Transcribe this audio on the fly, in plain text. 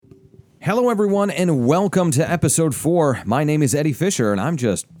Hello, everyone, and welcome to episode 4. My name is Eddie Fisher, and I'm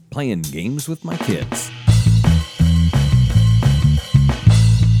just playing games with my kids.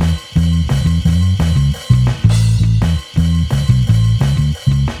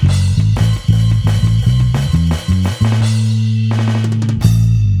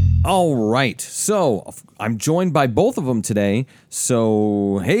 All right, so I'm joined by both of them today.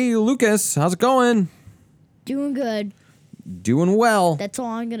 So, hey, Lucas, how's it going? Doing good. Doing well. That's all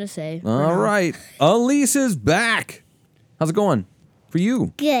I'm going to say. All right. Elise is back. How's it going for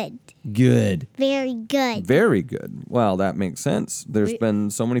you? Good. Good. Very good. Very good. Well, that makes sense. There's been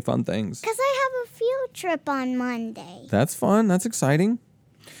so many fun things. Because I have a field trip on Monday. That's fun. That's exciting.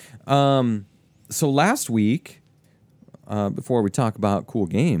 So last week, before we talk about cool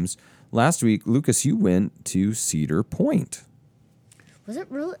games, last week, Lucas, you went to Cedar Point. Was it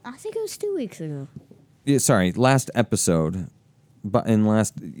really? I think it was 2 weeks ago. Yeah, sorry, last episode, but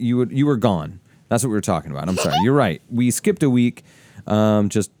you were gone. That's what we were talking about. I'm sorry. You're right. We skipped a week,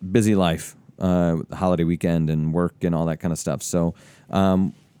 just busy life, holiday weekend and work and all that kind of stuff. So,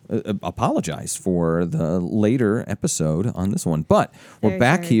 apologize for the later episode on this one. But we're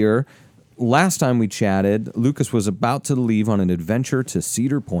back here. Last time we chatted, Lucas was about to leave on an adventure to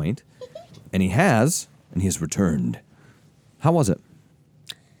Cedar Point, and he has returned. How was it?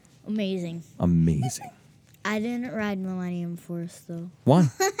 Amazing. Amazing. I didn't ride Millennium Force, though. Why?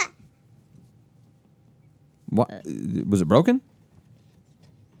 What? Was it broken?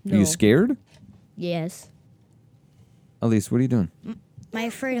 No. Are you scared? Yes. Elise, what are you doing? My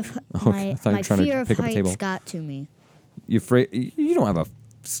afraid of I thought you were my trying to fear of pick up a table. heights got to me. You afraid? You don't have a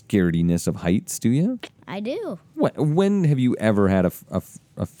scarediness of heights, do you? I do. When have you ever had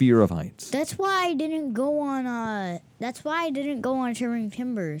a fear of heights? That's why I didn't go on. That's why I didn't go on Shivering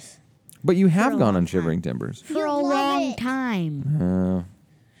Timbers But you have For a gone long on time. Shivering Timbers. for a love long it. time.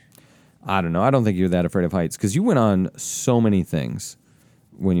 I don't know. I don't think you're that afraid of heights because you went on so many things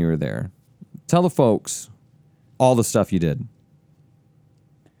when you were there. Tell the folks all the stuff you did.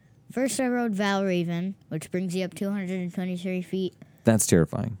 First, I rode Valraven, which brings you up 223 feet. That's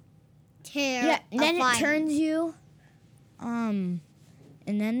terrifying. Yeah, and then it turns you, and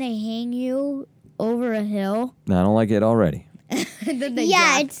then they hang you over a hill. I don't like it already. And then they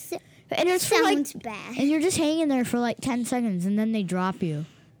Yeah, drop. it it's for like, sounds bad. and you're just hanging there for like 10 seconds, and then they drop you.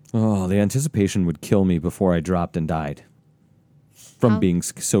 Oh, the anticipation would kill me before I dropped and died from How? being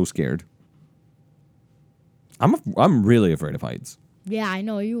so scared. I'm really afraid of heights. Yeah, I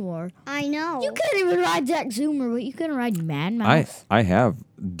know you are. I know. You couldn't even ride Zack Zoomer, but you can ride Mad Mouse. I have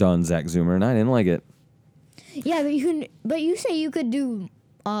done Zack Zoomer and I didn't like it. Yeah, but you can. But you say you could do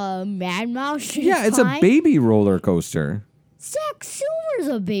Mad Mouse. just Yeah, it's a fine? baby roller coaster. Zack Zoomer's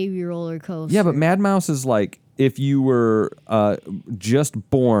a baby roller coaster. Yeah, but Mad Mouse is like if you were just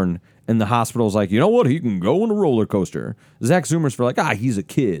born and the hospital's like, you know what, he can go on a roller coaster. Zack Zoomer's for like, he's a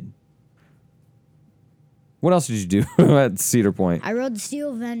kid. What else did you do at Cedar Point? I rode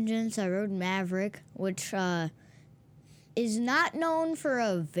Steel Vengeance. I rode Maverick, which is not known for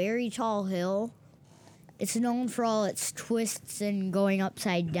a very tall hill. It's known for all its twists and going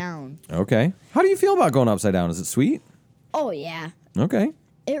upside down. Okay. How do you feel about going upside down? Is it sweet? Oh, yeah. Okay.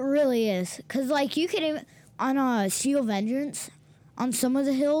 It really is. Because, like, you can even, on Steel Vengeance, on some of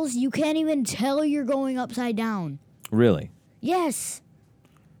the hills, you can't even tell you're going upside down. Really? Yes.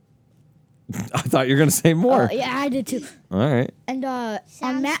 I thought you were going to say more. Yeah, I did too. All right. And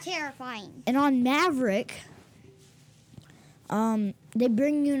Sounds terrifying. and on Maverick, they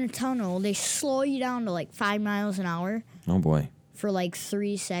bring you in a tunnel. They slow you down to like 5 miles an hour Oh, boy. for like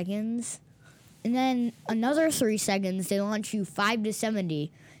 3 seconds. And then another 3 seconds, they launch you 5 to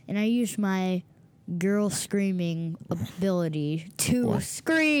 70. And I used my girl screaming ability to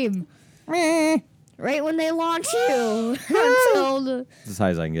scream right when they launch you. Until the, It's as high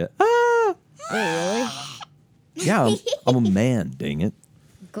as I can get. wait, really? Yeah, I'm a man, dang it.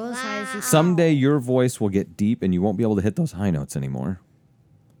 Go as high as you Someday your voice will get deep and you won't be able to hit those high notes anymore.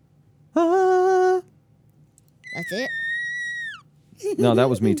 Ah. That's it. No, that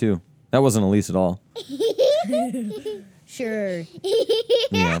was me too. That wasn't Elise at all. Sure.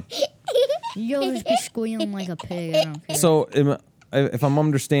 Yeah. You'll just be squealing like a pig. I don't care. So, if I'm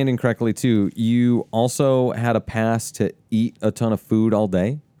understanding correctly too, you also had a pass to eat a ton of food all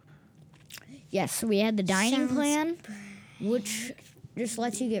day? Yes, we had the dining Sounds plan, which just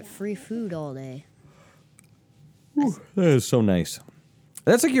lets you get free food all day. That is so nice.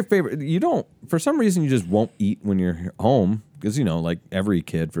 That's like your favorite. You don't, for some reason, you just won't eat when you're home because, you know, like every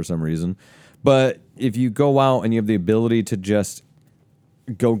kid for some reason. But if you go out and you have the ability to just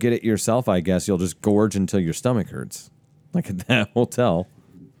go get it yourself, I guess you'll just gorge until your stomach hurts, like at that hotel.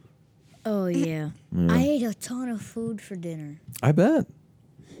 Oh, yeah. I ate a ton of food for dinner. I bet.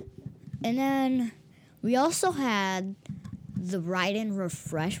 And then we also had the Ride and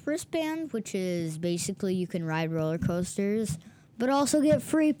Refresh wristband, which is basically you can ride roller coasters, but also get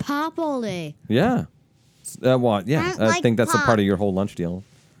free pop all day. Yeah. I think that's a part of your whole lunch deal.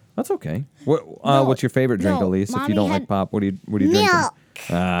 That's okay. What's your favorite drink, Elise? If you don't like pop, what are you drinking? Milk.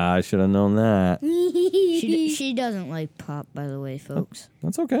 I should have known that. She doesn't like pop, by the way, folks.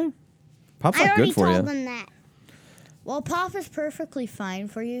 That's okay. Pop's I not already good for you. told them that. Well, pop is perfectly fine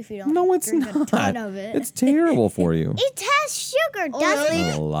for you if you don't No, it's drink not. a ton of it. It's terrible for you. It has sugar, doesn't really?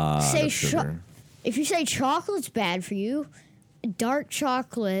 it? A lot Say of sugar. If you say chocolate's bad for you, dark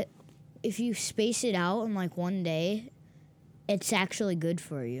chocolate, if you space it out in like one day, it's actually good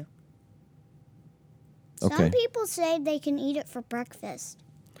for you. Okay. Some people say they can eat it for breakfast.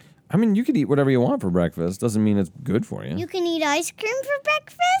 I mean, you could eat whatever you want for breakfast. Doesn't mean it's good for you. You can eat ice cream for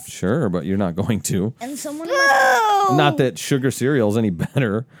breakfast? Sure, but you're not going to. And someone Not that sugar cereal's any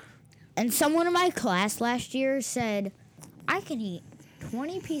better. in my class last year said, I can eat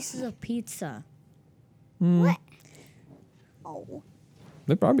 20 pieces of pizza. What? Oh.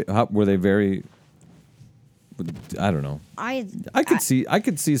 They probably were they very. I don't know. I could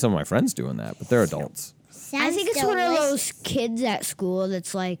see some of my friends doing that, but they're adults. Sounds I think it's delicious. one of those kids at school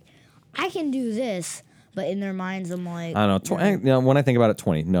that's like, I can do this, but in their minds, I'm like, I don't know. When I think about it,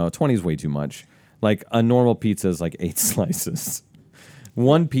 20. No, 20 is way too much. Like a normal pizza is like 8 slices.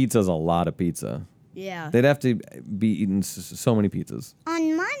 One pizza is a lot of pizza. yeah. They'd have to be eating so many pizzas.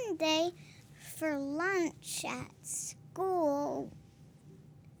 On Monday, for lunch at school,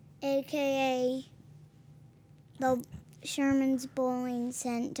 a.k.a. the Sherman's Bowling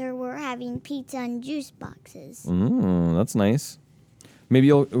Center, we're having pizza and juice boxes. That's nice. Maybe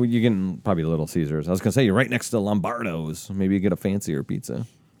you're getting probably Little Caesars. I was gonna say you're right next to Lombardo's. Maybe you get a fancier pizza.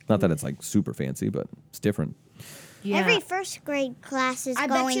 Not that it's like super fancy, but it's different. Yeah. Every first grade class is I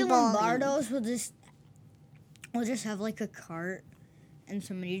going bet you bowling. Lombardo's will just have like a cart and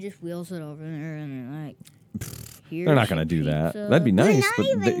somebody just wheels it over there and they're like, They're not gonna do that. That'd be nice, not but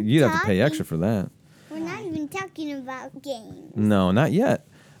even you'd have to pay talking. extra for that. We're not even talking about games. No, not yet.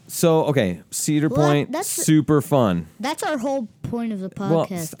 So, okay, Cedar Well, Point, that's- super fun. That's our whole point of the Well,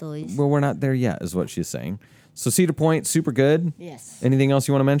 podcast, Elise. well, we're not there yet, is what she's saying. So, Cedar Point, super good. Yes. Anything else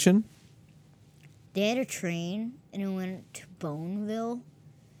you want to mention? They had a train and it went to Boneville.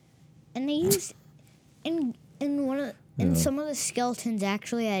 And they used and some of the skeletons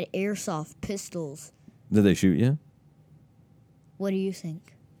actually had airsoft pistols. Did they shoot you? What do you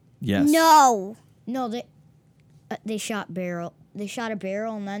think? Yes. No. No, they shot a barrel,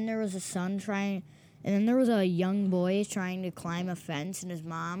 and then there was and then there was a young boy trying to climb a fence, and his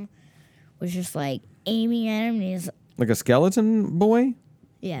mom was just like aiming at him. And he's Like a skeleton boy?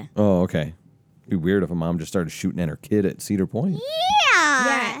 yeah, Oh, okay. Be weird if a mom just started shooting at her kid at Cedar Point.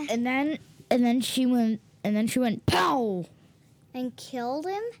 Yeah. and then she went pow. And killed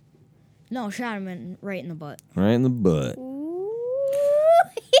him? No, shot him right in the butt. Right in the butt. Ooh.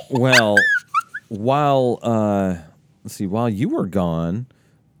 Well, while you were gone,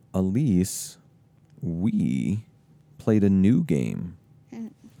 Elise, we played a new game.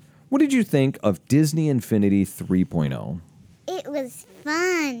 What did you think of Disney Infinity 3.0? It was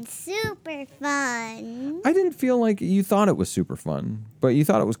fun. Super fun. I didn't feel like you thought it was super fun, but you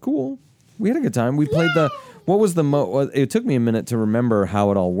thought it was cool. We had a good time. We played it took me a minute to remember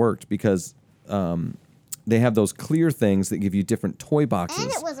how it all worked because they have those clear things that give you different toy boxes.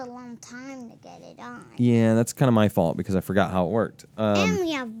 And it was a long time to get it on. Yeah, that's kind of my fault because I forgot how it worked. And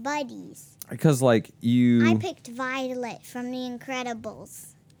we have buddies. Because I picked Violet from The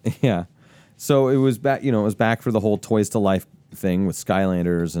Incredibles. Yeah. So it was back, it was back for the whole Toys to Life thing with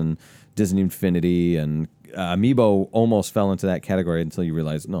Skylanders and Disney Infinity, and Amiibo almost fell into that category until you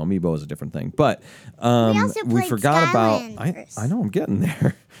realize, no, Amiibo is a different thing. But also we played forgot about, Skylanders. I know I'm getting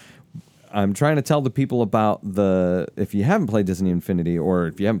there. I'm trying to tell the people about if you haven't played Disney Infinity or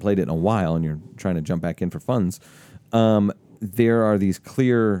if you haven't played it in a while and you're trying to jump back in for funds, there are these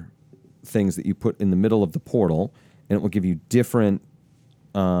clear things that you put in the middle of the portal, and it will give you different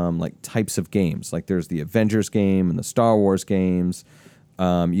like types of games. Like there's the Avengers game and the Star Wars games.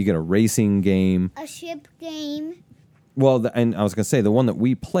 You get a racing game. A ship game. Well, and I was gonna say the one that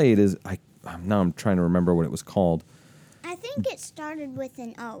we played is now I'm trying to remember what it was called. I think it started with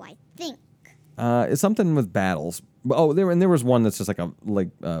an O, I think. It's something with battles. Oh, there was one that's just like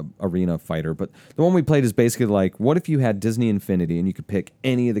a arena fighter. But the one we played is basically like, what if you had Disney Infinity and you could pick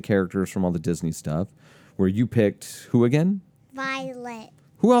any of the characters from all the Disney stuff? Where you picked who again? Violet.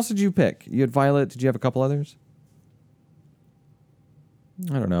 Who else did you pick? You had Violet. Did you have a couple others?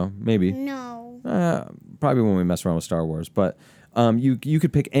 I don't know. Maybe. No. Probably when we mess around with Star Wars. But you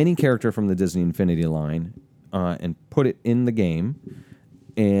could pick any character from the Disney Infinity line and put it in the game.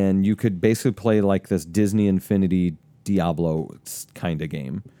 And you could basically play like this Disney Infinity Diablo kind of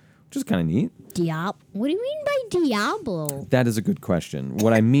game, which is kind of neat. What do you mean by Diablo? That is a good question.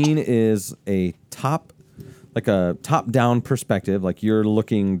 What I mean is a top-down perspective, like you're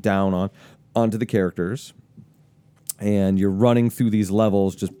looking down onto the characters, and you're running through these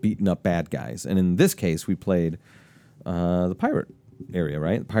levels just beating up bad guys. And in this case, we played the pirate area,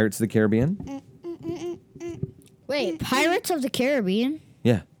 right? Pirates of the Caribbean. Wait, Pirates of the Caribbean?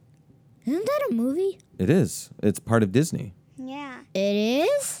 Yeah, Isn't that a movie? it is. It's part of Disney. Yeah. It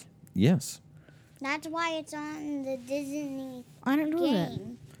is? Yes. That's why it's on the Disney I don't know that.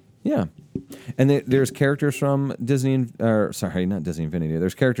 game. Yeah. And there's characters from Disney, not Disney Infinity.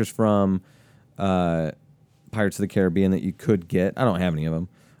 There's characters from Pirates of the Caribbean that you could get. I don't have any of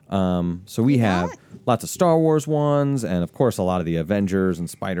them. So we have lots of Star Wars ones, and of course a lot of the Avengers and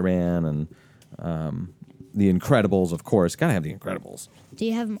Spider-Man and the Incredibles, of course. Gotta have the Incredibles. Do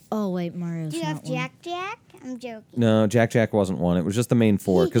you have... Oh, wait, Mario's Do you have not one. Jack Jack? I'm joking. No, Jack wasn't one. It was just the main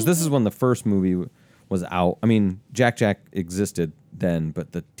four, because this is when the first movie was out. I mean, Jack existed then,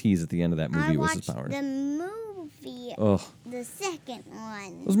 but the tease at the end of that movie I was his watched powers. the movie, Ugh. the second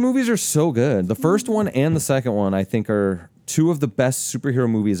one. Those movies are so good. The first one and the second one, I think, are two of the best superhero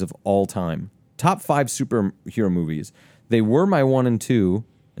movies of all time. Top 5 superhero movies. They were my 1 and 2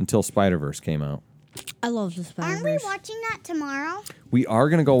 until Spider-Verse came out. I love the Aren't we Spider-Verse. watching that tomorrow? We are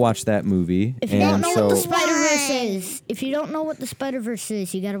going to go watch that movie. If you don't know what the Spider-Verse Why?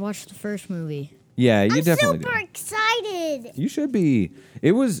 is, you got to watch the first movie. Yeah, you I'm definitely super do. excited. You should be.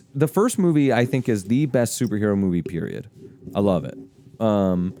 It was the first movie I think is the best superhero movie, period. I love it.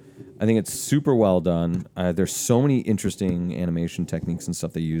 I think it's super well done. There's so many interesting animation techniques and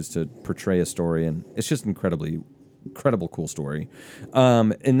stuff they use to portray a story, and it's just incredible cool story.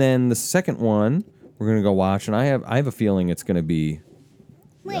 And then the second one we're gonna go watch, and I have a feeling it's gonna be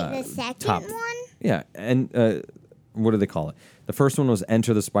Wait, the second top. one? Yeah, and what do they call it? The first one was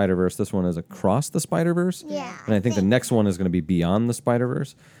Enter the Spider-Verse. This one is Across the Spider-Verse. Yeah. And I think the next one is going to be Beyond the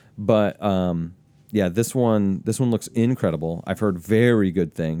Spider-Verse. But yeah, this one looks incredible. I've heard very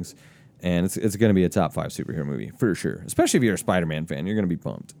good things, and it's going to be a top 5 superhero movie for sure. Especially if you're a Spider-Man fan, you're going to be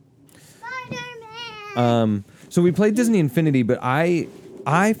pumped. Spider-Man. So we played Disney Infinity, but I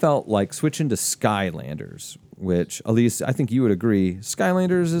felt like switching to Skylanders, which, Elise, I think you would agree,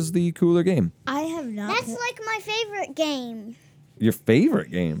 Skylanders is the cooler game. I have not... That's like my favorite game. Your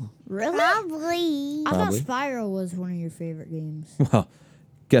favorite game? Really? Probably. I thought Probably. Spyro was one of your favorite games. Well,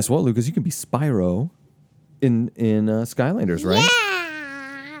 guess what, Lucas? You can be Spyro in Skylanders, right?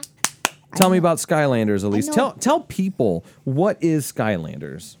 Yeah. Tell me about Skylanders, Elise. I know. Tell people, what is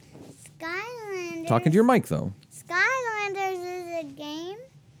Skylanders? Skylanders. Talking to your mic, though. Skylanders is a game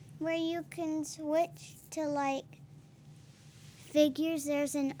where you can switch to like figures.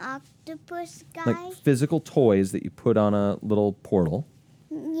 There's an octopus guy. Like physical toys that you put on a little portal.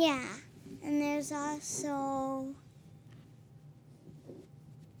 Yeah. And there's also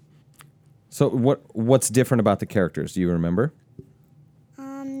So what's different about the characters? Do you remember?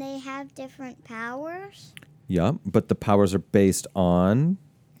 they have different powers. Yeah, but the powers are based on,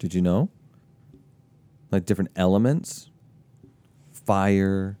 did you know? Like different elements?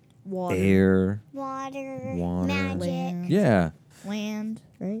 Fire, Water. air, Water, Water. magic. Land. yeah. Land,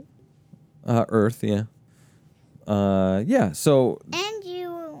 right? Earth, yeah. Yeah, so And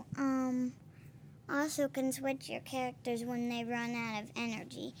you also can switch your characters when they run out of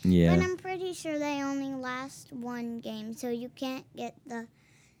energy. Yeah. But I'm pretty sure they only last one game, so you can't get the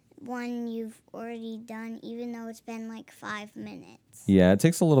one you've already done, even though it's been like 5 minutes. yeah, it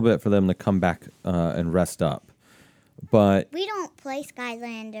takes a little bit for them to come back and rest up. But We don't play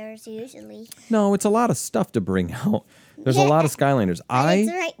Skylanders usually. no, it's a lot of stuff to bring out. There's a lot of Skylanders. But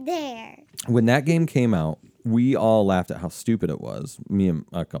it's right there. When that game came out, we all laughed at how stupid it was, me and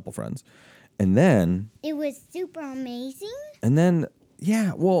a couple friends. And then, It was super amazing.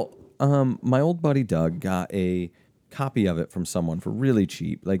 yeah, well, my old buddy Doug got a copy of it from someone for really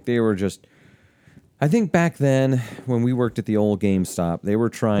cheap. Like they were just, I think back then when we worked at the old GameStop, they were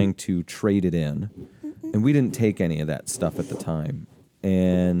trying to trade it in, and we didn't take any of that stuff at the time.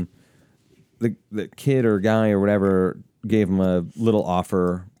 And the kid or guy or whatever gave him a little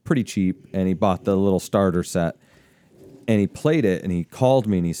offer, pretty cheap, and he bought the little starter set, and he played it, and he called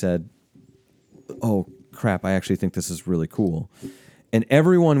me and he said, "Oh crap, I actually think this is really cool." And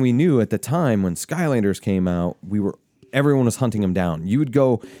everyone we knew at the time when Skylanders came out, everyone was hunting them down. You would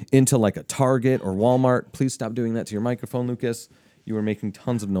go into like a Target or Walmart. Please stop doing that to your microphone, Lucas. You were making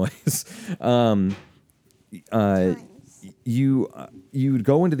tons of noise. You'd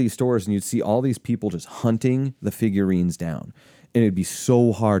go into these stores and you'd see all these people just hunting the figurines down, and it'd be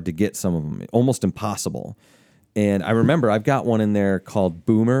so hard to get some of them, almost impossible. And I remember I've got one in there called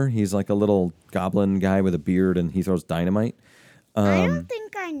Boomer. He's like a little goblin guy with a beard, and he throws dynamite. I don't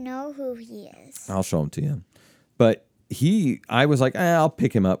think I know who he is. I'll show him to you. But I was like, I'll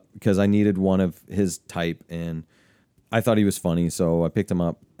pick him up because I needed one of his type, and I thought he was funny, so I picked him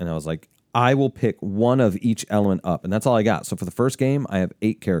up, and I was like, I will pick one of each element up, and that's all I got. So for the first game, I have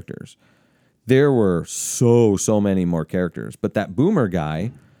 8 characters. There were so many more characters, but that Boomer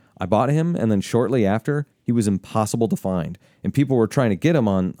guy, I bought him, and then shortly after, he was impossible to find, and people were trying to get him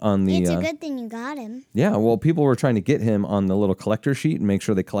on the. It's a good thing you got him. Yeah, well, people were trying to get him on the little collector sheet and make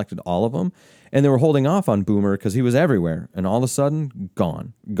sure they collected all of them, and they were holding off on Boomer because he was everywhere, and all of a sudden,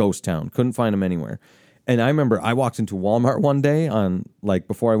 gone, ghost town, couldn't find him anywhere. And I remember I walked into Walmart one day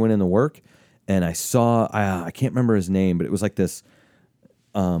before I went into work, and I saw I can't remember his name, but it was like this,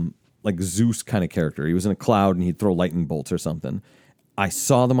 like Zeus kind of character. He was in a cloud and he'd throw lightning bolts or something. I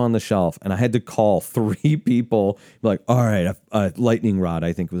saw them on the shelf, and I had to call 3 people. Like, all right, a lightning rod,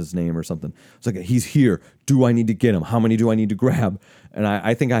 I think was his name or something. It's like, he's here. Do I need to get him? How many do I need to grab? And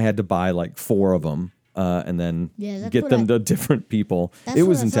I think I had to buy like 4 of them, and then get them to different people. It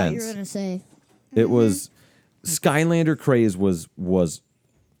was intense. Thought you were gonna say. It was Skylander craze was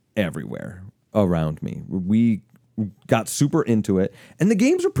everywhere around me. We got super into it, and the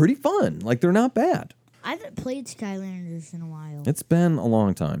games are pretty fun. Like, they're not bad. I haven't played Skylanders in a while. It's been a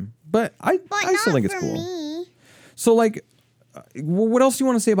long time, but I still think it's cool. Me. So, like, what else do you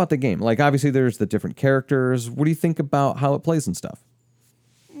want to say about the game? Like, obviously, there's the different characters. What do you think about how it plays and stuff?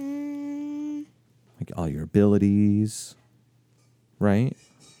 Like, all your abilities, right?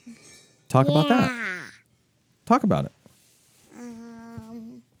 Talk about that. Talk about it.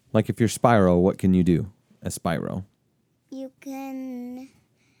 Like, if you're Spyro, what can you do as Spyro? You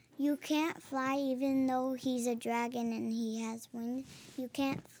can't fly even though he's a dragon and he has wings. You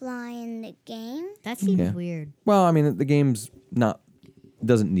can't fly in the game. That seems weird. Well, I mean, the game's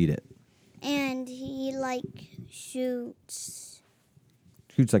doesn't need it. And he, like, shoots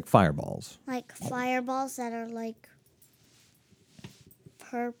like fireballs. Like fireballs that are, like,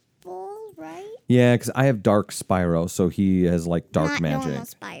 purple, right? Yeah, because I have Dark Spyro, so he has, like, dark Not magic. normal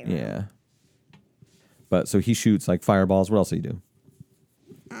Spyro. Yeah. But, so he shoots, like, fireballs. What else do you do?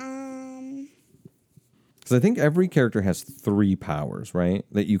 Because I think every character has 3 powers, right?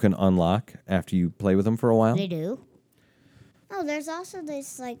 That you can unlock after you play with them for a while. They do? Oh, there's also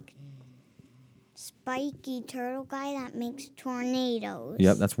this, like, spiky turtle guy that makes tornadoes.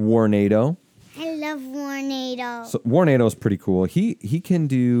 Yep, that's Warnado. I love Warnado. So Warnado is pretty cool. He can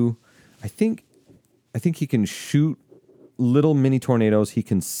do, I think he can shoot little mini tornadoes. He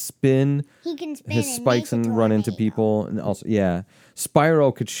can spin. He can spin his spikes and run into people. And also, yeah,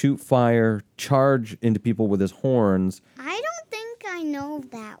 Spyro could shoot fire, charge into people with his horns. I don't think I know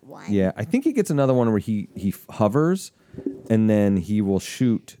that one. Yeah, I think he gets another one where he hovers, and then he will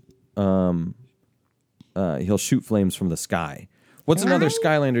shoot. He'll shoot flames from the sky. What's another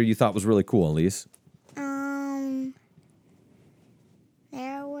Skylander you thought was really cool, Elise? There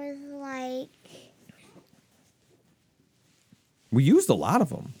was like. We used a lot of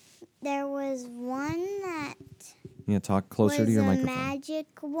them. There was one that. Yeah, talk closer to your microphone. Was a magic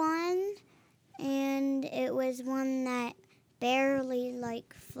one, and it was one that barely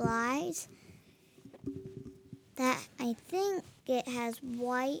like flies. That I think it has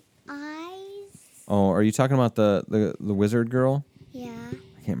white eyes. Oh, are you talking about the wizard girl? Yeah.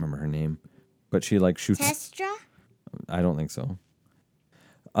 I can't remember her name, but she like shoots. Testra? I don't think so.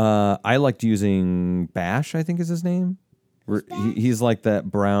 I liked using Bash, I think is his name. He's like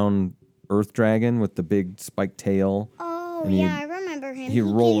that brown earth dragon with the big spiked tail. Oh, yeah, I remember him. He'd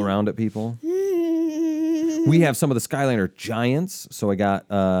roll around at people. We have some of the Skylander giants, so I got...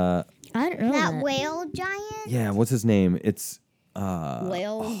 I don't know that whale giant? Yeah, what's his name? It's...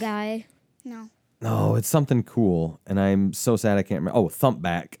 whale guy? No, it's something cool, and I'm so sad I can't remember. Oh,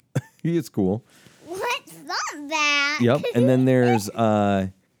 Thumpback. He is cool. What's that? Yep, and then there's...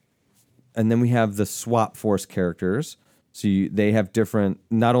 and then we have the Swap Force characters. So they have different...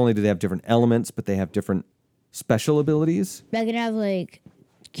 Not only do they have different elements, but they have different special abilities. They can have, like...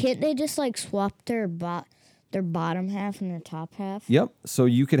 Can't they just, like, swap their bottom half and their top half? Yep. So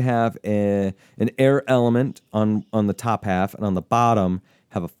you could have an air element on the top half, and on the bottom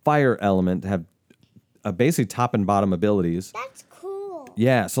have a fire element to have basically top and bottom abilities. That's cool.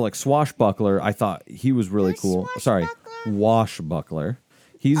 Yeah. So like Swashbuckler, I thought he was really cool. Sorry, Washbuckler.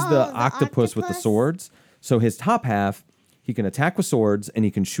 He's the octopus with the swords. So his top half, He can attack with swords, and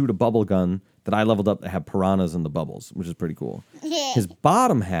he can shoot a bubble gun that I leveled up that have piranhas in the bubbles, which is pretty cool. His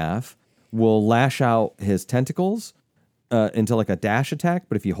bottom half will lash out his tentacles into like a dash attack,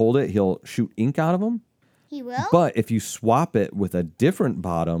 but if you hold it, he'll shoot ink out of them. He will? But if you swap it with a different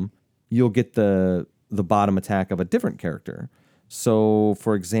bottom, you'll get the bottom attack of a different character. So,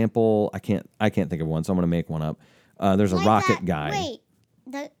 for example, I can't think of one, so I'm going to make one up. There's a Like rocket that- guy.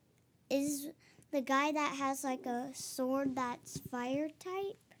 Wait, is the guy that has like a sword that's fire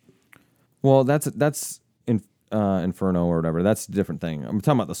type? Well, that's Inferno or whatever. That's a different thing. I'm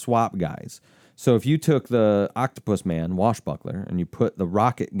talking about the swap guys. So if you took the Octopus Man, Washbuckler, and you put the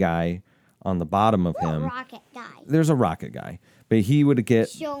rocket guy on the bottom of him, Rocket guy. there's a rocket guy. But he would get...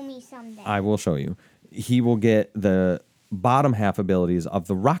 Show me someday. I will show you. He will get the bottom half abilities of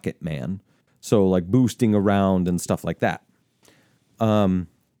the Rocket Man. So like boosting around and stuff like that.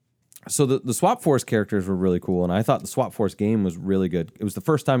 So the Swap Force characters were really cool, and I thought the Swap Force game was really good. It was the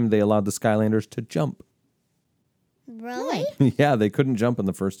first time they allowed the Skylanders to jump. Really? Yeah, they couldn't jump in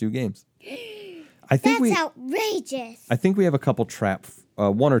the first 2 games. I think That's outrageous. I think we have a couple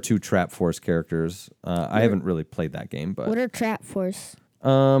one or two Trap Force characters. I haven't really played that game, but What are Trap Force?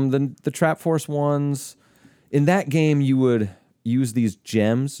 the Trap Force ones in that game, you would use these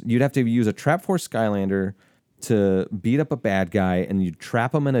gems. You'd have to use a Trap Force Skylander to beat up a bad guy, and you'd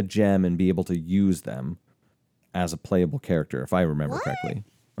trap them in a gem and be able to use them as a playable character, if I remember correctly.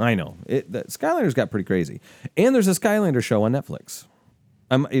 I know. Skylanders got pretty crazy. And there's a Skylander show on Netflix.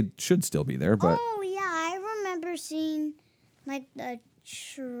 It should still be there, but... Oh, yeah, I remember seeing like the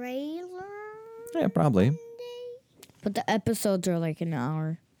trailer. Yeah, probably. But the episodes are like an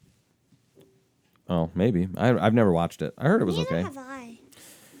hour. Oh, maybe. I've never watched it. I heard it was Neither okay. have I.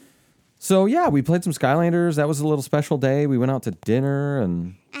 So, yeah, we played some Skylanders. That was a little special day. We went out to dinner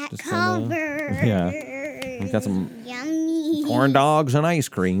and... At just Culver. yeah. We got some Yummy. corn dogs and ice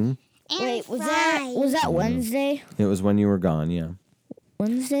cream. And Wait, was fries. that Wednesday? It was when you were gone, yeah.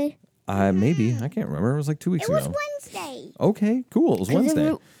 Wednesday? Maybe. I can't remember. It was like 2 weeks It was ago. Wednesday. Okay, cool. It was 'Cause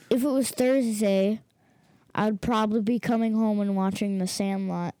Wednesday. If it was Thursday, I'd probably be coming home and watching The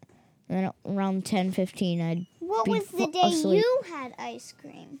Sandlot. And then around 10:15, I'd What be was the day asleep. you had ice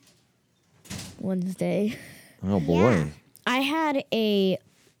cream? Wednesday. Oh, boy. Yeah. I had a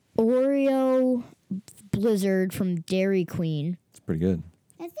Oreo Blizzard from Dairy Queen. It's pretty good.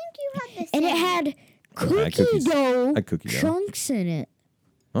 I think you had the And same. it had I cookie had cookies. dough I had cookie dough. chunks in it.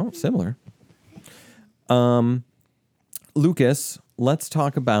 Oh, similar. Lucas, let's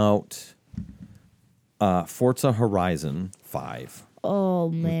talk about Forza Horizon 5. Oh,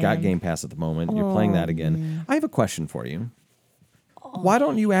 man. We've got Game Pass at the moment. You're playing that again. I have a question for you. Why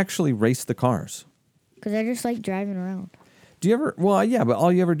don't you actually race the cars? Because I just like driving around. Do you ever... Well, yeah, but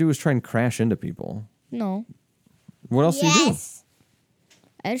all you ever do is try and crash into people. No. What else do you do? Yes.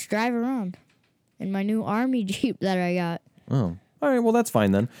 I just drive around in my new army Jeep that I got. Oh. All right, well, that's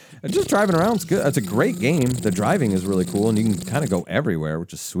fine then. Just driving around's good. It's a great game. The driving is really cool, and you can kind of go everywhere,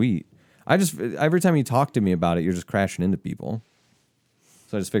 which is sweet. Every time you talk to me about it, you're just crashing into people.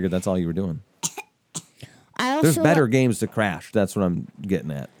 So I just figured that's all you were doing. I also There's better games to crash. That's what I'm getting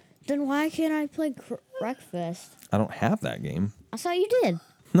at. Then why can't I play Wreckfest? I don't have that game. I thought you did.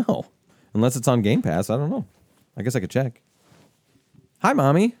 No. Unless it's on Game Pass. I don't know. I guess I could check. Hi,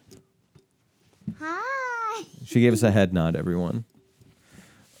 Mommy. Hi. She gave us a head nod, everyone.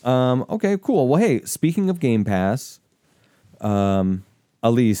 Okay, cool. Well, hey, speaking of Game Pass,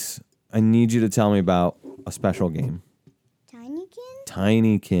 Elise, I need you to tell me about a special game. Tinykin?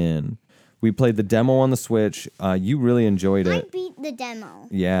 Tinykin. We played the demo on the Switch. You really enjoyed I it. beat the demo.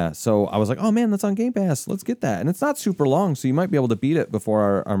 Yeah, so I was like, oh man, that's on Game Pass. Let's get that. And it's not super long, so you might be able to beat it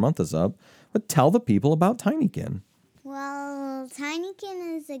before our month is up. But tell the people about Tinykin. Well,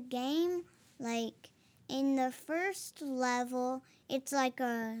 Tinykin is a game, like, in the first level, it's like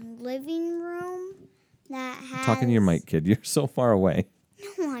a living room that has... Talking to your mic, kid. You're so far away.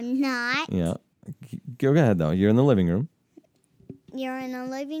 No, I'm not. Yeah. Go ahead, though. You're in the living room. You're in a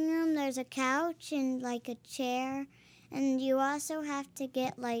living room, there's a couch and, like, a chair, and you also have to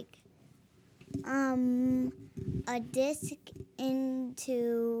get, like, a disc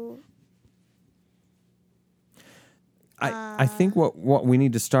into... I think what we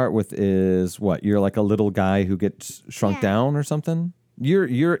need to start with is what? You're like a little guy who gets shrunk Yeah. down or something?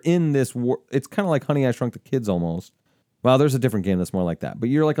 You're in this it's kind of like Honey, I Shrunk the Kids almost. Well, there's a different game that's more like that. But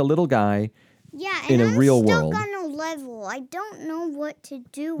you're like a little guy. Yeah, In and a I'm real stuck world. on a level. I don't know what to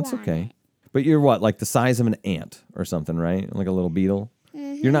do That's on okay. it. But you're what? Like the size of an ant or something, right? Like a little beetle?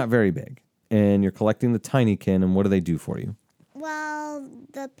 Mm-hmm. You're not very big. And you're collecting the Tinykin, and what do they do for you? Well,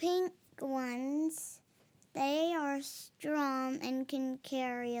 the pink ones they are strong and can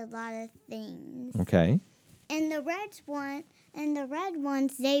carry a lot of things. Okay. And the red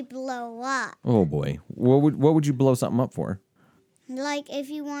ones, they blow up. Oh boy. What would you blow something up for? Like if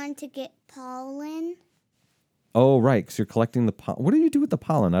you want to get pollen. Oh, right, because you're collecting the pollen. What do you do with the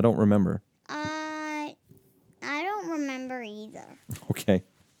pollen? I don't remember. I don't remember either. Okay.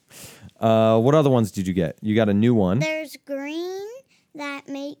 What other ones did you get? You got a new one. There's green that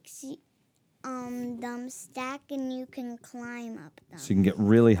makes them stack and you can climb up them. So you can get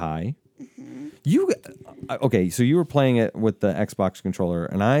really high. Mm-hmm. Okay, so you were playing it with the Xbox controller,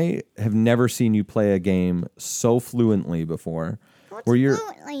 and I have never seen you play a game so fluently before. What's where you're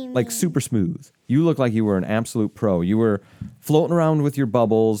fluently mean? like super smooth. You look like you were an absolute pro. You were floating around with your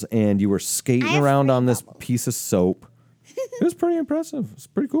bubbles, and you were skating around on this piece of soap. It was pretty impressive. It's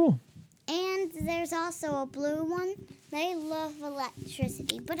pretty cool. And there's also a blue one. They love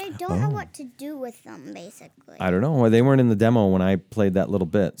electricity, but I don't know what to do with them, basically. I don't know. Well, they weren't in the demo when I played that little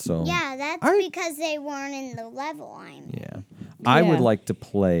bit, so Yeah, that's because they weren't in the level I'm in. yeah. I would like to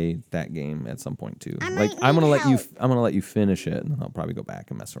play that game at some point too. I Like might I'm gonna need let you. help. I'm gonna let you finish it, and then I'll probably go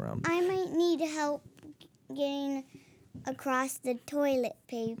back and mess around. I might need help getting across the toilet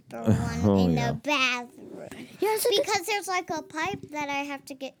paper one in the bathroom. Yeah, Because there's like a pipe that I have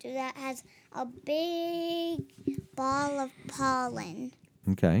to get to that has a big ball of pollen.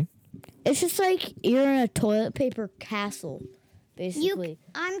 Okay. it's just like you're in a toilet paper castle, basically.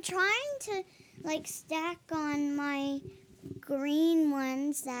 I'm trying to like stack on my green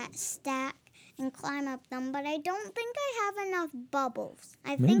ones that stack and climb up them, but I don't think I have enough bubbles.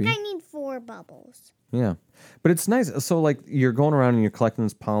 I think I need 4 bubbles. Yeah, but it's nice. So like you're going around and you're collecting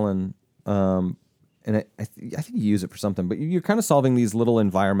this pollen, and I think you use it for something. But you're kind of solving these little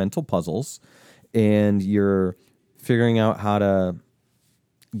environmental puzzles, and you're figuring out how to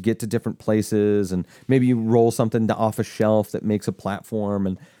get to different places, and maybe you roll something off a shelf that makes a platform,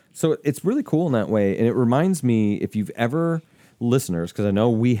 and so it's really cool in that way. And it reminds me, if you've ever listeners, because I know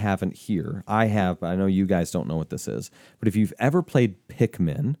we haven't here, I have, but I know you guys don't know what this is. But if you've ever played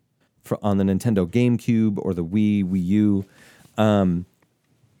Pikmin on the Nintendo GameCube or the Wii U,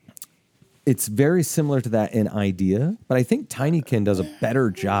 it's very similar to that in idea, but I think Tinykin does a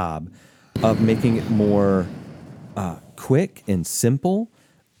better job of making it more quick and simple.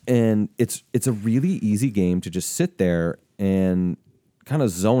 And it's a really easy game to just sit there and kind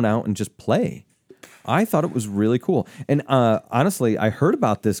of zone out and just play. I thought it was really cool. And honestly, I heard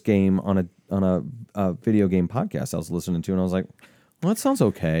about this game on a video game podcast I was listening to, and I was like, well, that sounds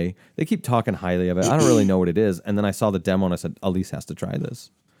okay. They keep talking highly of it. I don't really know what it is. And then I saw the demo, and I said, Elise has to try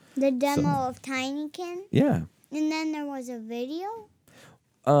this. The demo of Tinykin? Yeah. And then there was a video?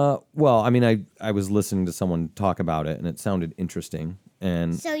 Well, I mean, I was listening to someone talk about it, and it sounded interesting.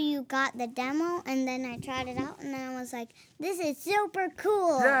 And So you got the demo, and then I tried it out, and then I was like, this is super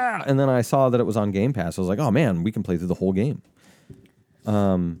cool. yeah. And then I saw that it was on Game Pass. I was like, oh, man, we can play through the whole game.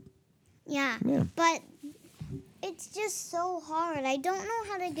 Yeah. Yeah. But it's just so hard. I don't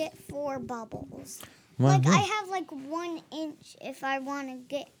know how to get 4 bubbles. Well, Like, yeah. I have like 1 inch if I want to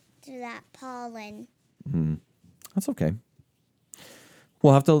get to that pollen. That's okay.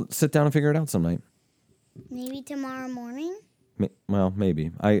 We'll have to sit down and figure it out some night. Maybe tomorrow morning? Well,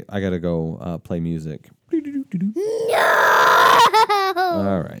 maybe. I got to go play music. No!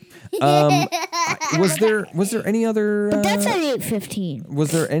 All right. Was there any other? That's at 8:15.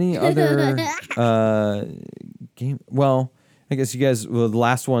 Was there any other game? Well, I guess you guys. Well, the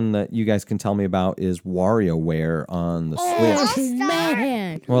last one that you guys can tell me about is WarioWare on the Switch. Oh,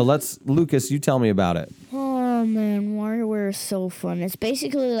 man. Well, Lucas. You tell me about it. Oh, man. WarioWare is so fun. It's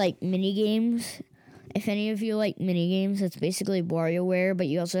basically like mini games. If any of you like mini games, it's basically WarioWare, but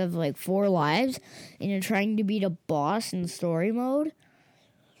you also have like 4 lives, and you're trying to beat a boss in story mode.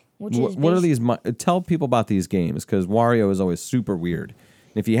 Which is What are these? Tell people about these games, because Wario is always super weird.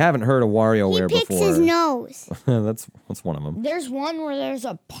 And if you haven't heard of WarioWare He picks before, his nose. that's one of them. There's one where there's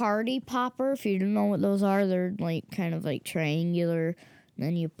a party popper. If you don't know what those are, they're like kind of like triangular, and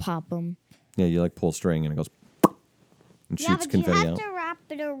then you pop them. Yeah, you like pull string and it goes and Yeah, shoots but you confetti have out. to wrap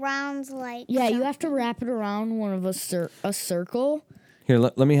it around like... Yeah, you have to wrap it around one of a circle, Here,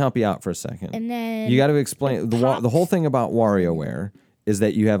 let me help you out for a second. and then You got to explain the whole thing about WarioWare is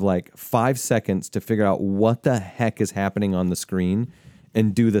that you have like 5 seconds to figure out what the heck is happening on the screen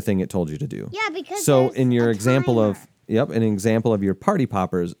and do the thing it told you to do. Yeah, because So there's in your a example timer. an example of your party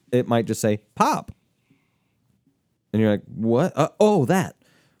poppers, it might just say pop. And you're like, "What? Oh, that."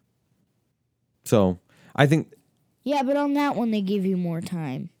 So, I think yeah, but on that one they give you more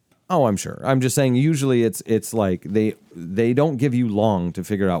time. oh, I'm sure. I'm just saying usually it's like they don't give you long to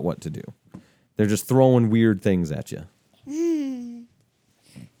figure out what to do. They're just throwing weird things at you.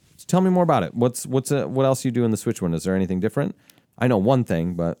 So tell me more about it. What else you do in the Switch one? Is there anything different? I know one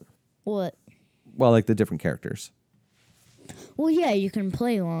thing, but What? well, like the different characters. Well, yeah, you can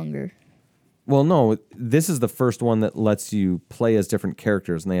play longer. Well, no, this is the first one that lets you play as different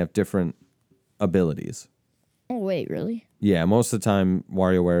characters, and they have different abilities. Oh, wait, really? Yeah, most of the time,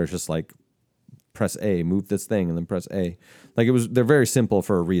 WarioWare is just like, press A, move this thing, and then press A. Like they're very simple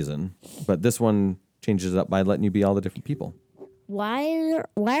for a reason, but this one changes it up by letting you be all the different people.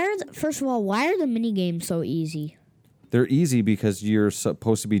 First of all, why are the mini games so easy? They're easy because you're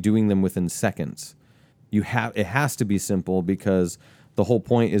supposed to be doing them within seconds. It has to be simple because the whole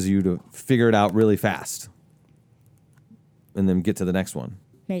point is you to figure it out really fast and then get to the next one.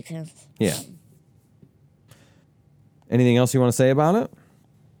 Makes sense. Yeah. Anything else you want to say about it?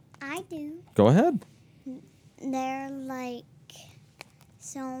 I do. Go ahead. There are like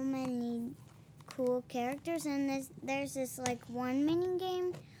so many cool characters, and there's this like one mini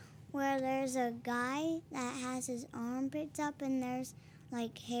game where there's a guy that has his armpits up, and there's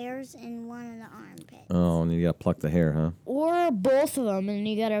like hairs in one of the armpits. Oh, and you gotta pluck the hair, huh? Or both of them, and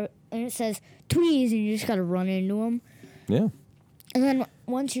it says tweeze, and you just gotta run into them. Yeah. And then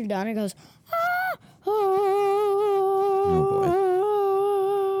once you're done, it goes. Oh boy.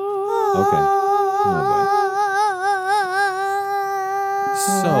 Okay. Oh boy.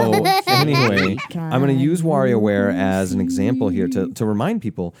 So anyway, I'm going to use WarioWare as an example here to remind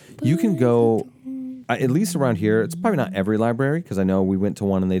people you can go, at least around here, it's probably not every library because I know we went to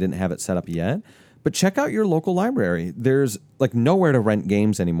one and they didn't have it set up yet, but check out your local library. There's like nowhere to rent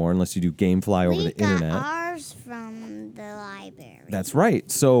games anymore unless you do GameFly over the internet. We got ours from the library. That's right.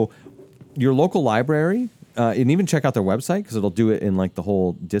 So your local library, and even check out their website because it'll do it in like the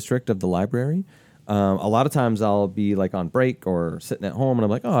whole district of the library. A lot of times I'll be like on break or sitting at home and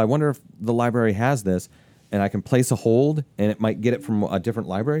I'm like, oh, I wonder if the library has this, and I can place a hold and it might get it from a different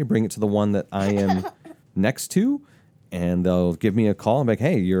library, bring it to the one that I am next to, and they'll give me a call and be like,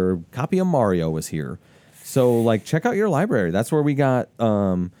 hey, your copy of Mario is here. So like check out your library. That's where we got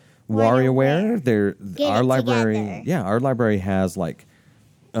WarioWare. Our library, together. yeah, our library has like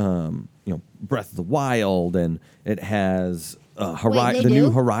Breath of the Wild, and it has the new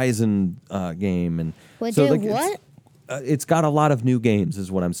Horizon game, and Wait, so they like, what? It's got a lot of new games,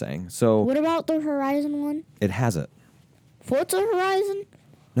 is what I'm saying. So What about the Horizon one? it has it. Forza Horizon?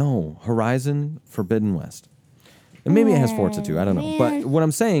 No, Horizon Forbidden West. And maybe it has Forza too. I don't know. man. But what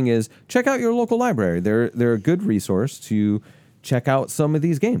I'm saying is, check out your local library. They're a good resource to check out some of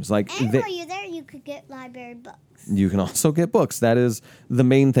these games. Like And while you're there, you could get library books. you can also get books. That is the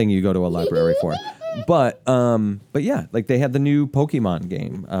main thing you go to a library for. But yeah, like they had the new Pokemon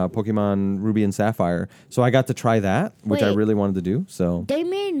game, Pokemon Ruby and Sapphire. So I got to try that, which I Wait. really wanted to do. So They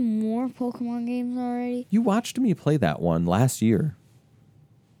made more Pokemon games already? you watched me play that one last year.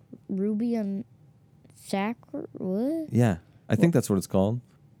 Ruby and Sacre? What? Yeah, I think that's what it's called.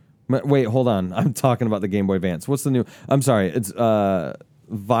 Wait, hold on. I'm talking about the Game Boy Advance. What's the new? I'm sorry. It's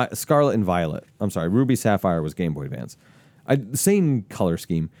Scarlet and Violet. I'm sorry. Ruby Sapphire was Game Boy Advance. Same color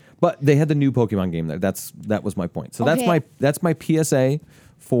scheme, but they had the new Pokemon game there. That was my point. So Okay. that's my PSA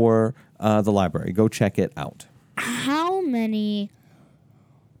for the library. Go check it out. How many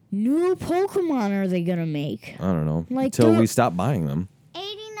new Pokemon are they gonna make? I don't know Like, until we don't- stop buying them.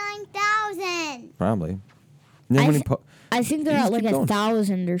 89,000. Probably. You know how many I think they're You at just like keep going.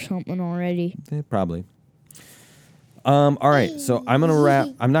 1,000 or something already. Probably. All right, so I'm gonna wrap.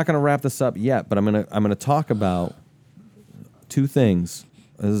 I'm not gonna wrap this up yet, but I'm gonna talk about two things.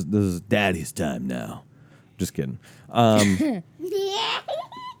 This is Daddy's time now. Just kidding. I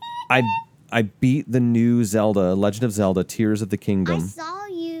beat the new Zelda, Legend of Zelda: Tears of the I Kingdom. saw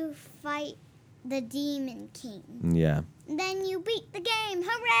you fight the Demon King. Yeah. Then you beat the game.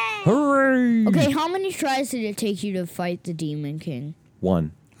 Hooray! Hooray! Okay, how many tries did it take you to fight the Demon King?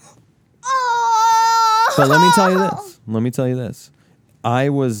 1. Oh! But let me tell you this. I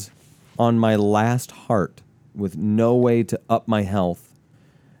was on my last heart with no way to up my health,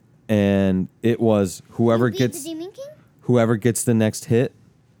 and it was You beat the Demon King? whoever gets the next hit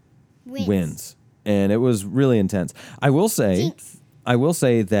wins. And it was really intense. I will say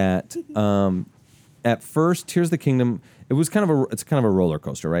that at first, Tears of the Kingdom, it's kind of a roller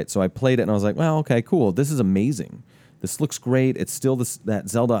coaster, right? So I played it and I was like, well, okay, cool. This is amazing. This looks great. It's still that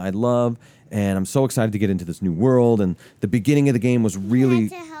Zelda I love, and I'm so excited to get into this new world. And the beginning of the game was really You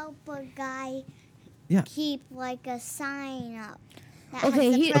had to help a guy keep like a sign up. That Okay,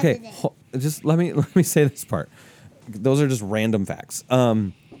 has the he- president. Just let me say this part. Those are just random facts.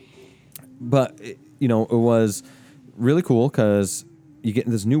 But it was really cool because you get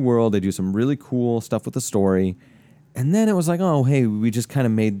in this new world. They do some really cool stuff with the story. And then it was like, oh, hey, we just kind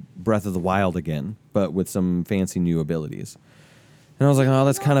of made Breath of the Wild again, but with some fancy new abilities. And I was like, oh,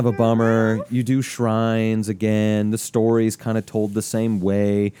 that's kind of a bummer. You do shrines again. The story's kind of told the same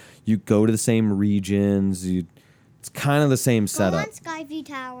way. You go to the same regions. It's kind of the same setup. Go on Skyview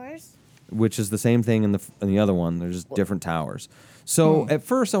Towers. Which is the same thing in the other one. They're just different towers. So at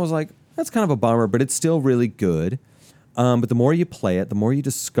first I was like, that's kind of a bummer, but it's still really good. But the more you play it, the more you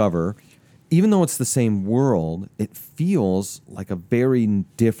discover, even though it's the same world, it feels like a very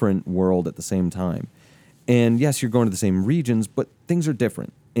different world at the same time. And yes, you're going to the same regions, but things are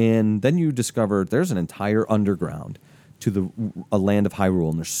different. And then you discover there's an entire underground to a land of Hyrule,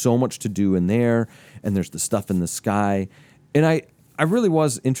 and there's so much to do in there, and there's the stuff in the sky. And I really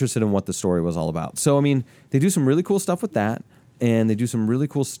was interested in what the story was all about. So, I mean, they do some really cool stuff with that, and they do some really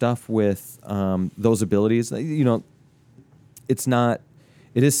cool stuff with those abilities. You know, it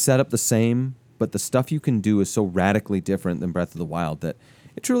is set up the same, but the stuff you can do is so radically different than Breath of the Wild that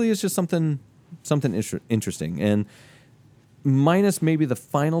it truly is just something interesting. And minus maybe the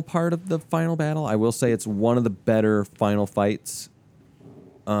final part of the final battle, I will say it's one of the better final fights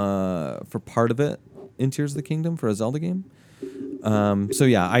for part of it in Tears of the Kingdom for a Zelda game. So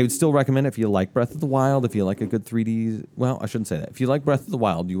yeah, I would still recommend it if you like Breath of the Wild, if you like a good 3D... Well, I shouldn't say that. If you like Breath of the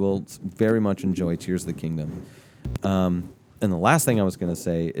Wild, you will very much enjoy Tears of the Kingdom. And the last thing I was going to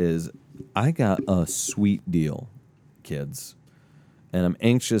say is I got a sweet deal, kids. And I'm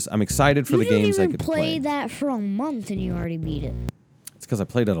excited for the games I could play. You didn't even play that for a month and you already beat it. It's because I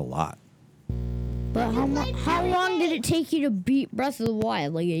played it a lot. But how long did it take you to beat Breath of the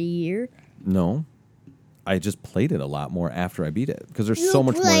Wild? Like a year? No. I just played it a lot more after I beat it because there's so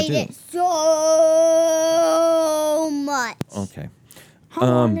much more to do. You played it so much. Okay. How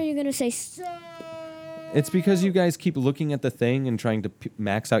long are you going to say so? It's because you guys keep looking at the thing and trying to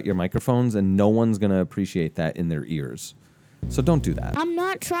max out your microphones, and no one's going to appreciate that in their ears. So don't do that. I'm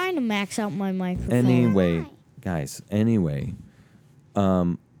not trying to max out my microphone. Anyway, guys,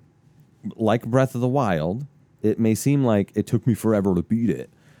 like Breath of the Wild, it may seem like it took me forever to beat it.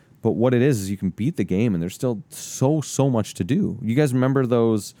 But what it is you can beat the game, and there's still so much to do. You guys remember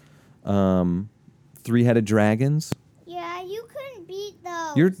those three-headed dragons? Yeah, you couldn't beat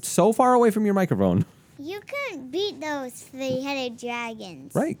those. You're so far away from your microphone. You couldn't beat those three-headed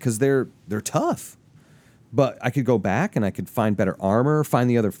dragons. Right, because they're tough. But I could go back, and I could find better armor, find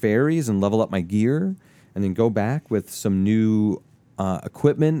the other fairies, and level up my gear, and then go back with some new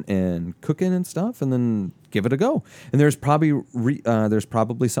equipment and cooking and stuff, and then give it a go. And there's probably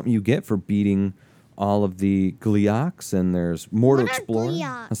something you get for beating all of the Gleeoks, and there's more to explore.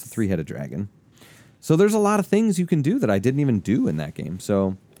 Gleeoks? That's the three-headed dragon. So there's a lot of things you can do that I didn't even do in that game.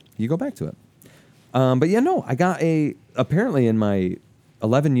 So you go back to it. But yeah, no, I got apparently in my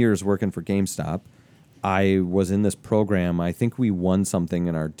 11 years working for GameStop, I was in this program. I think we won something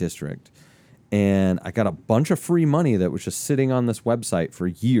in our district. And I got a bunch of free money that was just sitting on this website for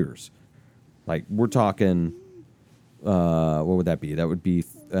years. Like, we're talking, what would that be? That would be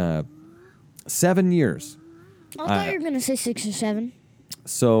 7 years. I thought you were going to say 6 or 7.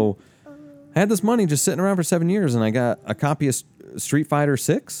 So I had this money just sitting around for 7 years, and I got a copy of Street Fighter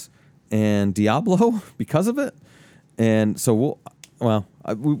 6 and Diablo because of it. And so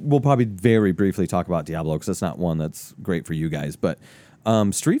we'll probably very briefly talk about Diablo because that's not one that's great for you guys. But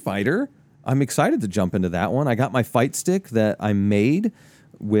Street Fighter, I'm excited to jump into that one. I got my fight stick that I made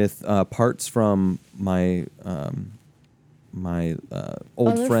with parts from my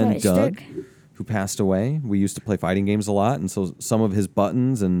old friend Doug, who passed away. We used to play fighting games a lot, and so some of his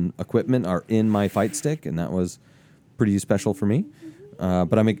buttons and equipment are in my fight stick, and that was pretty special for me.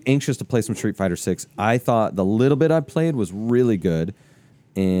 But I'm anxious to play some Street Fighter 6. I thought the little bit I played was really good,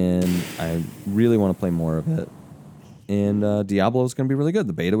 and I really want to play more of it. And Diablo is going to be really good.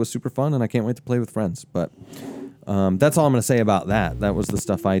 The beta was super fun, and I can't wait to play with friends. But that's all I'm going to say about that. That was the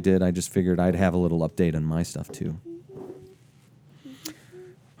stuff I did. I just figured I'd have a little update on my stuff, too.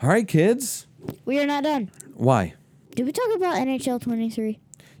 All right, kids. We are not done. Why? Did we talk about NHL 23?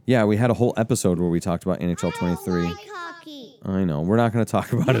 Yeah, we had a whole episode where we talked about NHL 23. I don't like hockey. I know. We're not going to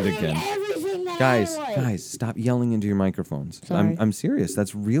talk about it again. Everything that Guys, stop yelling into your microphones. Sorry. I'm serious.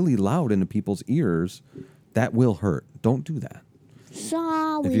 That's really loud into people's ears. That will hurt. Don't do that.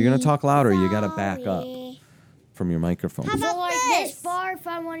 Sorry. If you're going to talk louder, you got to back up from your microphone. How about like this? this far if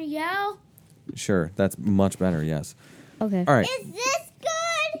I want to yell? Sure, that's much better, yes. Okay. All right. Is this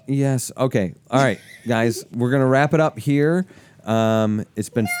good? Yes, okay. All right, guys, we're going to wrap it up here. It's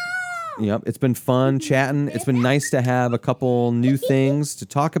been it's been fun chatting. It's been nice to have a couple new things to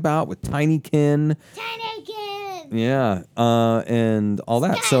talk about with Tinykin. Tinykin. Yeah, and all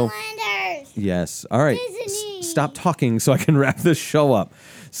that. So, Skylanders. yes. All right. Disney. Stop talking so I can wrap this show up.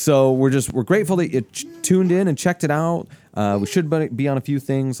 So we're grateful that you tuned in and checked it out. We should be on a few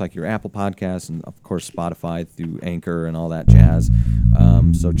things like your Apple Podcasts and of course Spotify through Anchor and all that jazz.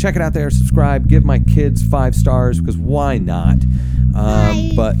 So check it out there. Subscribe. Give my kids 5 stars because why not?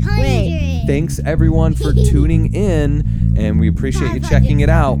 But thanks everyone for tuning in, and we appreciate you checking it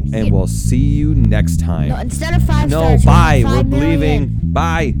out. And we'll see you next time. No, instead of 5 No, stars. bye. We're 5 million. leaving.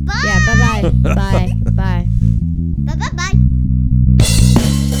 Bye. Yeah, bye-bye. Bye. Bye.